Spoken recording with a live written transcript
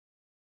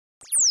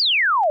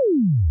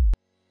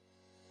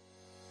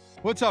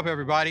What's up,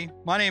 everybody?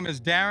 My name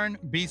is Darren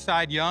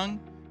B-Side Young.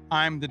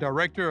 I'm the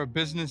Director of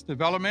Business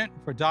Development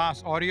for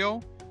DAS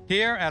Audio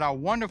here at our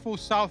wonderful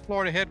South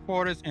Florida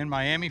headquarters in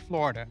Miami,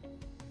 Florida.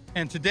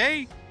 And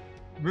today,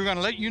 we're going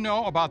to let you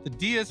know about the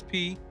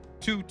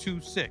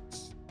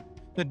DSP-226.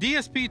 The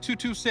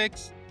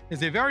DSP-226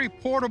 is a very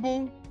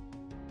portable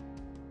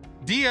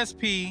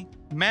DSP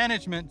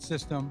management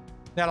system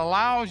that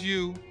allows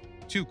you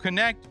to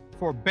connect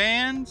for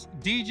bands,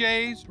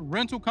 DJs,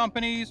 rental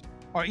companies,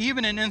 or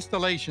even in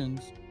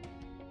installations,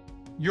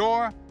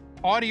 your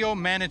audio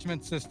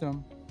management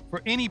system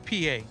for any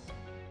PA,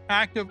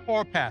 active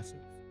or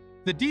passive.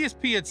 The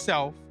DSP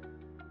itself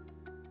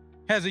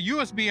has a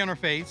USB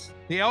interface,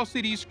 the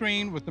LCD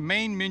screen with the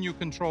main menu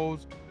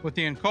controls with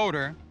the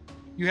encoder.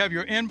 You have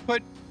your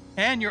input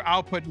and your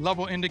output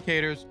level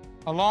indicators,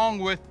 along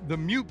with the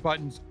mute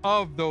buttons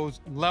of those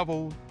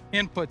level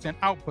inputs and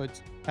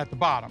outputs at the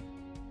bottom.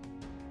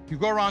 You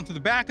go around to the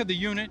back of the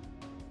unit,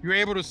 you're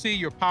able to see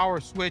your power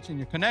switch and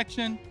your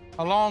connection,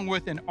 along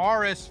with an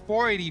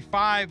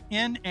RS-485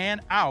 in and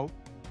out,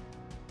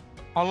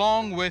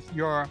 along with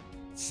your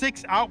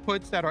 6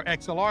 outputs that are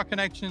XLR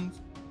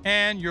connections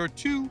and your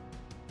 2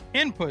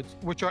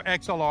 inputs, which are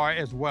XLR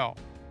as well.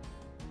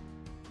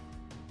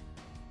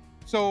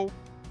 So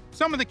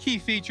some of the key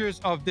features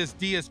of this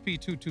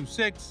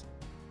DSP-226,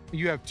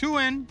 you have 2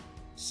 in,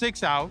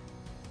 6 out.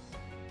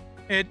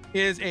 It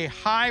is a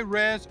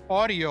high-res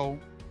audio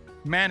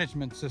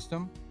management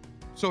system.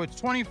 So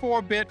it's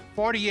 24-bit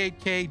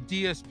 48K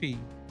DSP.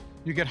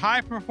 You get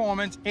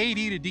high-performance AD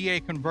to DA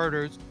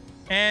converters,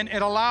 and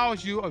it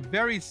allows you a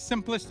very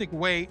simplistic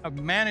way of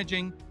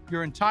managing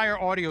your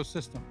entire audio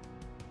system.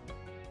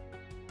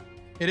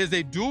 It is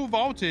a dual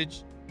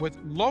voltage with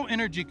low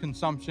energy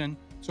consumption,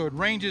 so it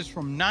ranges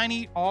from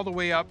 90 all the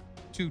way up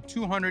to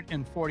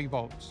 240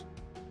 volts.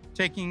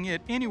 Taking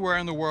it anywhere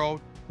in the world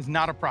is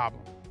not a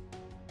problem.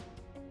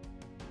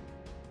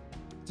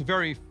 It's a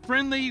very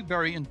friendly,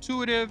 very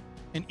intuitive,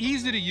 an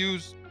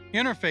easy-to-use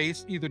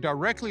interface, either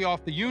directly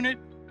off the unit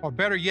or,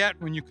 better yet,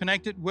 when you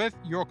connect it with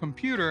your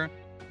computer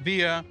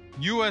via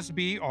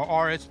USB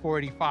or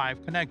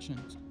RS-485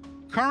 connections.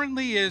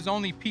 Currently is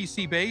only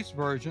PC-based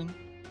version,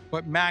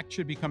 but Mac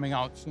should be coming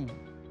out soon.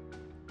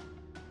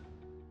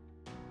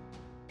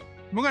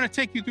 We're going to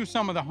take you through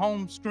some of the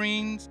home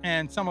screens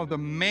and some of the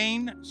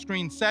main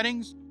screen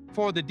settings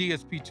for the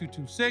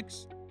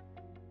DSP-226.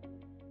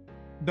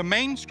 The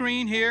main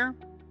screen here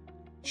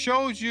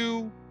shows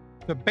you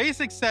the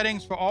basic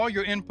settings for all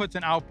your inputs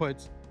and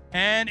outputs,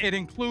 and it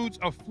includes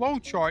a flow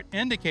chart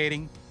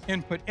indicating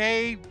input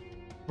A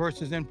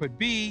versus input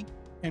B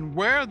and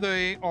where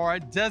they are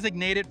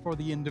designated for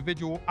the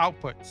individual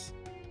outputs.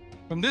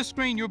 From this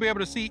screen, you'll be able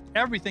to see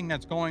everything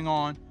that's going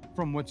on,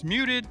 from what's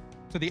muted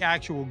to the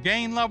actual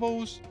gain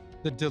levels,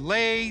 the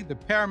delay, the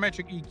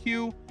parametric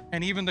EQ,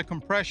 and even the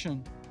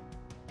compression.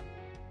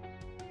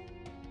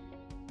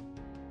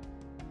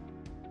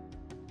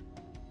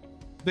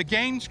 The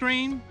gain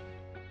screen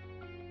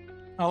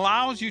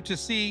allows you to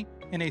see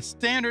in a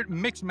standard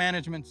mix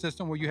management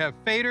system where you have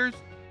faders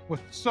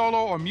with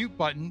solo or mute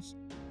buttons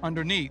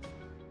underneath.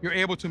 You're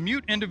able to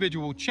mute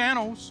individual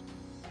channels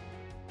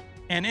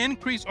and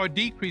increase or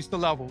decrease the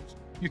levels.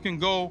 You can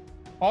go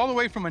all the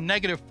way from a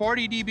negative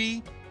 40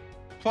 dB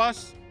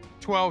plus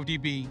 12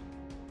 dB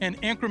in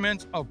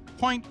increments of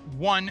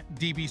 0.1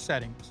 dB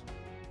settings.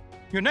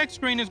 Your next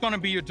screen is going to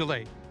be your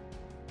delay.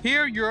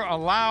 Here you're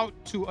allowed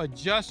to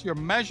adjust your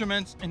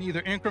measurements in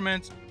either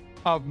increments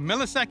of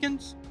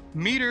milliseconds,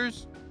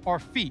 meters, or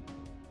feet.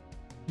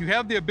 You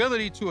have the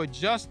ability to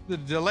adjust the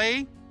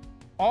delay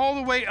all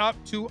the way up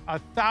to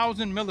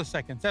 1,000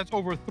 milliseconds. That's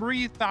over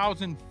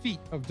 3,000 feet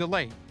of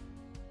delay.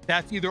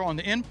 That's either on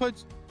the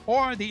inputs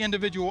or the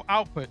individual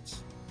outputs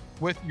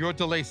with your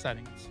delay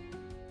settings.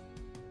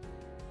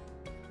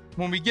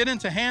 When we get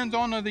into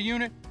hands-on of the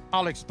unit,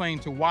 I'll explain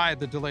to why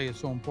the delay is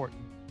so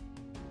important.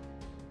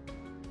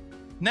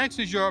 Next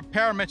is your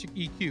parametric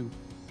EQ.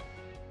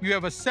 You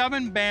have a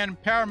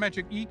 7-band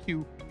parametric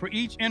EQ for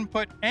each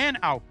input and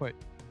output,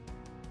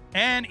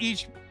 and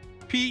each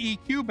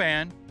PEQ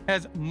band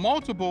has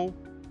multiple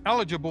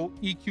eligible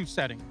EQ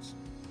settings.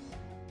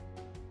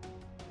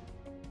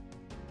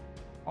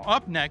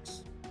 Up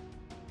next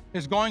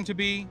is going to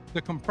be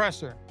the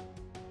compressor.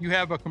 You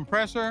have a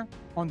compressor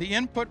on the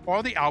input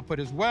or the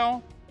output as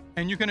well,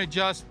 and you can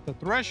adjust the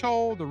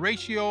threshold, the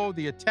ratio,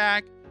 the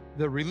attack,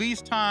 the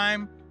release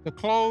time, the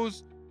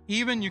close.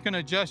 Even you can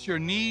adjust your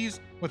knees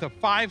with a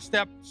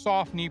 5-step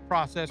soft knee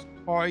process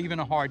or even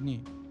a hard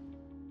knee.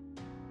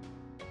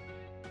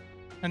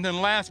 And then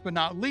last but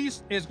not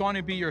least is going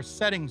to be your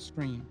settings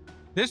screen.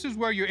 This is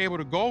where you're able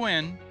to go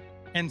in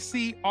and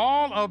see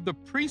all of the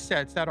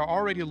presets that are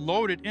already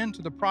loaded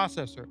into the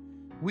processor.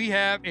 We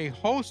have a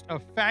host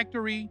of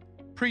factory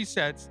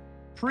presets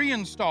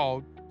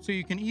pre-installed, so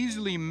you can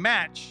easily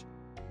match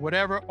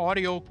whatever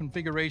audio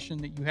configuration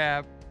that you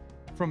have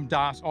from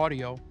DAS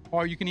Audio,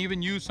 or you can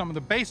even use some of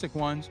the basic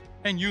ones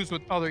and use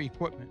with other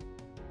equipment.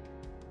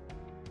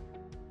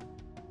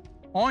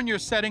 On your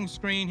settings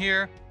screen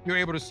here, you're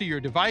able to see your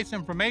device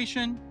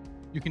information,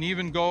 You can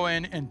even go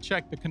in and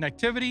check the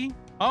connectivity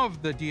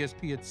of the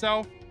DSP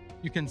itself.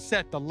 You can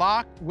set the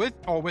lock with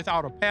or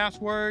without a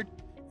password,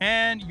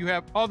 and you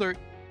have other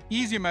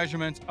easy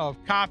measurements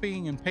of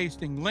copying and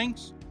pasting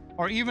links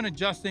or even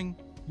adjusting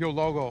your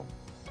logo.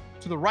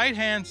 To the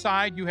right-hand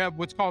side, you have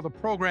what's called the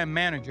Program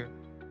Manager.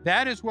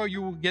 That is where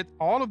you will get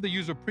all of the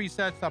user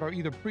presets that are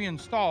either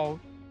pre-installed,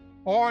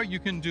 or you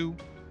can do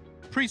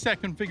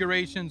preset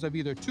configurations of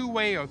either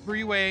two-way or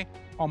three-way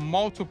or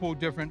multiple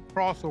different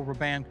crossover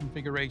band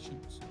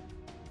configurations.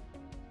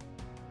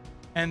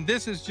 And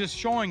this is just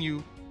showing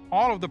you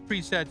all of the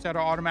presets that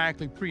are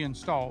automatically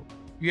pre-installed.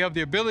 You have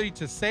the ability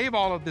to save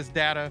all of this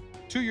data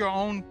to your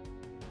own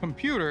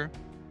computer.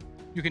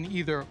 You can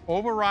either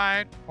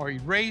override or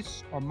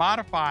erase or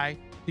modify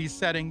these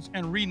settings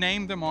and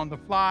rename them on the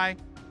fly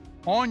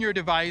on your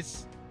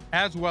device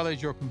as well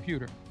as your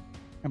computer.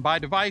 And by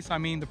device, I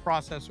mean the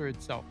processor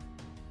itself.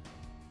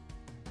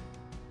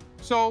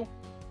 So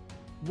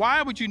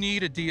why would you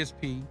need a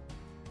DSP,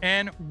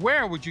 and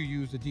where would you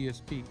use a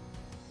DSP?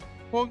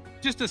 Well,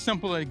 just a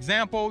simple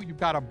example, you've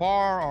got a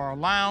bar or a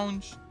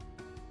lounge.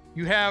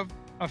 You have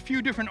a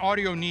few different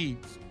audio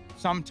needs.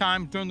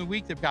 Sometimes during the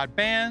week, they've got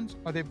bands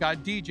or they've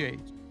got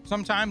DJs.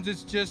 Sometimes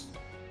it's just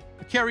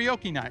a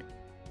karaoke night,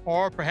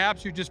 or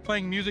perhaps you're just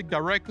playing music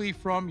directly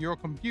from your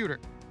computer.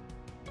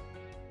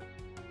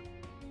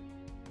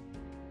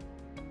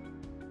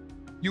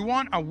 You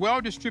want a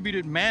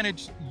well-distributed,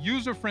 managed,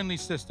 user-friendly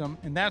system,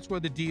 and that's where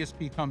the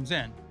DSP comes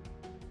in.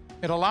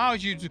 It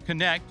allows you to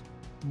connect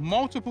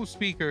multiple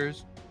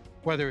speakers,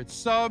 whether it's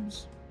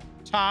subs,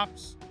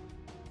 tops,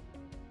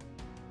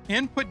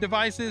 input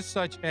devices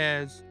such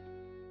as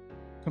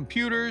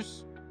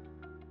computers,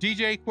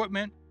 DJ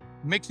equipment,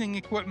 mixing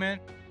equipment,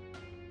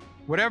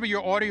 whatever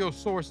your audio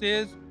source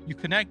is, you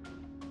connect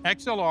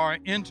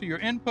XLR into your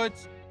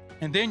inputs,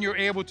 and then you're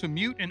able to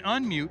mute and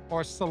unmute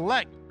or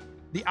select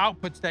the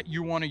outputs that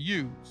you want to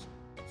use.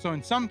 So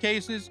in some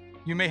cases,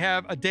 you may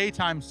have a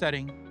daytime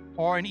setting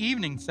or an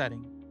evening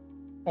setting,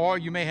 or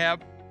you may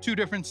have two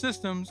different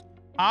systems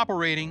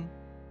operating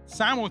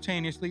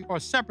simultaneously or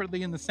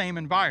separately in the same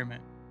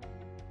environment.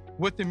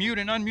 With the mute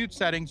and unmute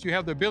settings, you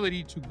have the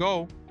ability to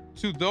go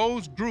to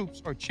those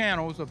groups or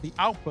channels of the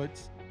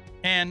outputs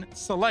and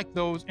select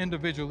those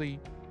individually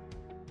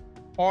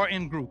or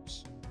in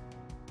groups.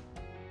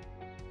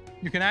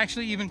 You can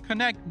actually even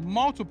connect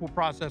multiple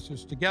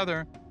processors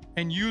together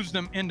and use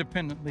them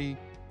independently,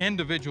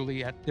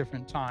 individually at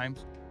different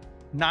times,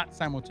 not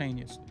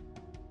simultaneously.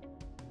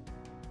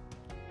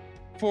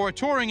 For a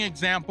touring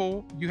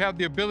example, you have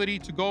the ability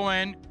to go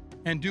in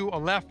and do a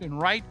left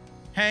and right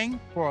hang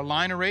for a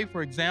line array,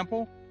 for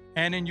example,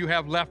 and then you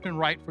have left and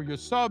right for your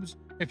subs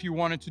if you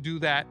wanted to do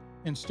that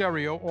in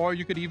stereo, or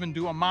you could even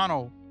do a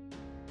mono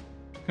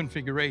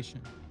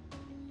configuration.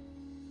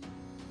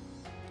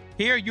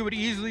 Here, you would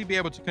easily be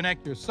able to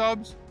connect your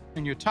subs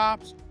and your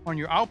tops on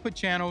your output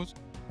channels,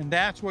 and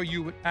that's where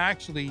you would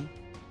actually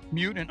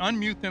mute and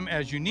unmute them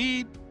as you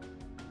need,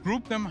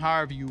 group them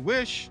however you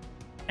wish,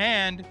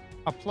 and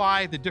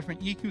apply the different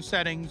EQ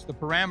settings, the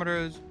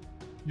parameters,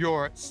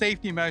 your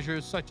safety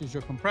measures such as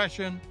your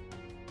compression,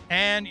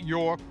 and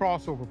your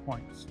crossover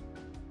points,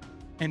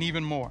 and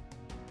even more.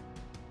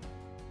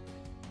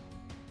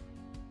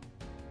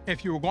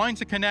 If you were going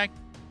to connect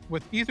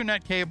with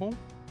Ethernet cable,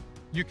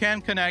 you can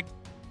connect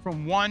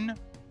from one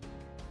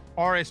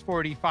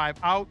RS-485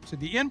 out to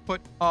the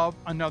input of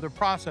another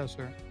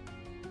processor,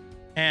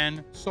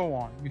 and so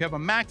on. You have a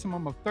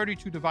maximum of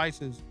 32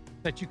 devices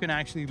that you can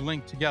actually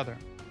link together.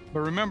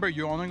 But remember,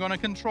 you're only going to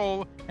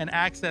control and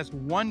access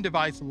one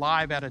device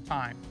live at a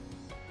time.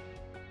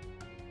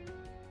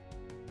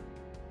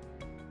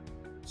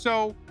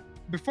 So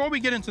before we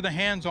get into the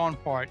hands-on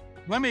part,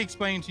 let me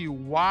explain to you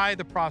why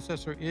the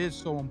processor is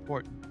so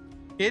important.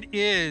 It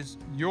is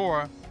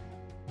your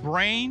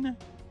brain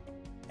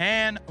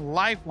and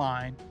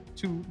lifeline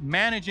to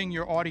managing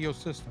your audio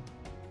system.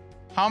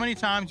 How many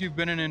times you've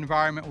been in an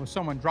environment where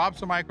someone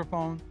drops a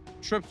microphone,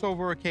 trips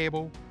over a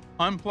cable,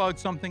 unplugs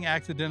something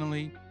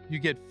accidentally, you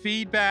get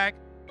feedback,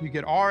 you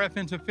get RF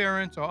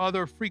interference or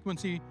other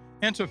frequency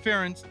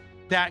interference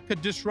that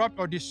could disrupt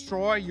or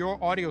destroy your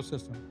audio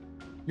system.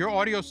 Your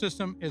audio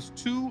system is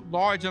too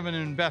large of an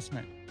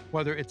investment,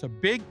 whether it's a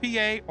big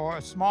PA or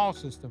a small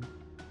system,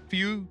 for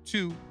you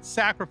to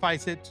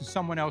sacrifice it to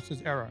someone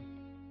else's error.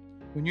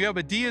 When you have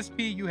a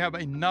DSP, you have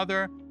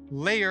another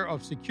layer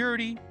of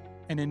security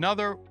and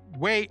another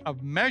way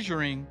of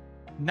measuring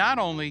not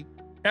only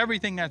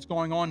everything that's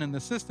going on in the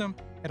system,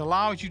 it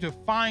allows you to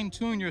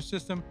fine-tune your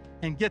system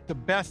and get the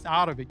best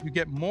out of it. You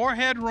get more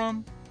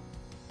headroom,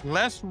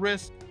 less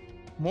risk,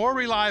 more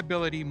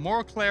reliability,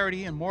 more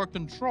clarity, and more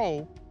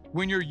control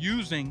when you're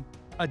using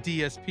a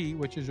DSP,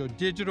 which is your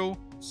digital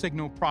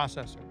signal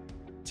processor.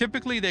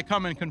 Typically, they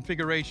come in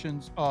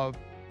configurations of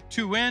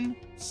 2 in,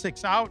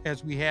 6 out,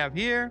 as we have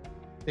here.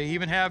 They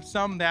even have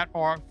some that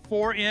are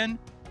 4 in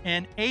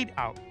and 8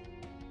 out.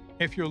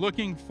 If you're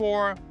looking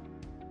for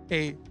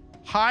a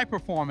high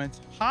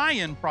performance,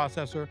 high-end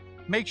processor,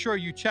 make sure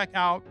you check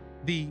out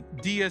the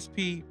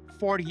DSP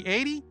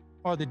 4080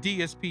 or the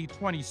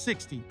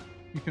DSP-260.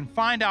 You can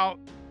find out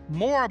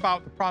more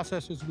about the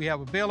processors we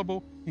have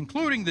available,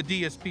 including the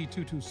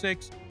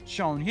DSP-226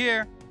 shown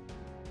here,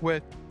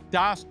 with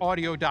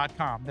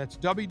DasAudio.com. That's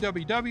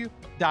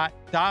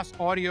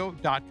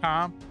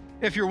www.dasaudio.com.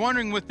 If you're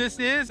wondering what this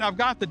is, I've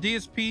got the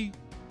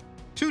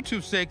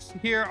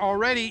DSP-226 here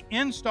already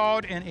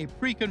installed in a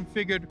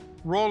pre-configured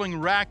rolling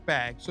rack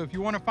bag. So if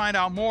you want to find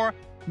out more,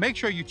 make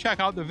sure you check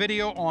out the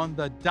video on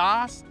the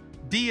DAS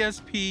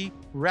DSP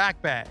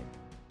rack bag.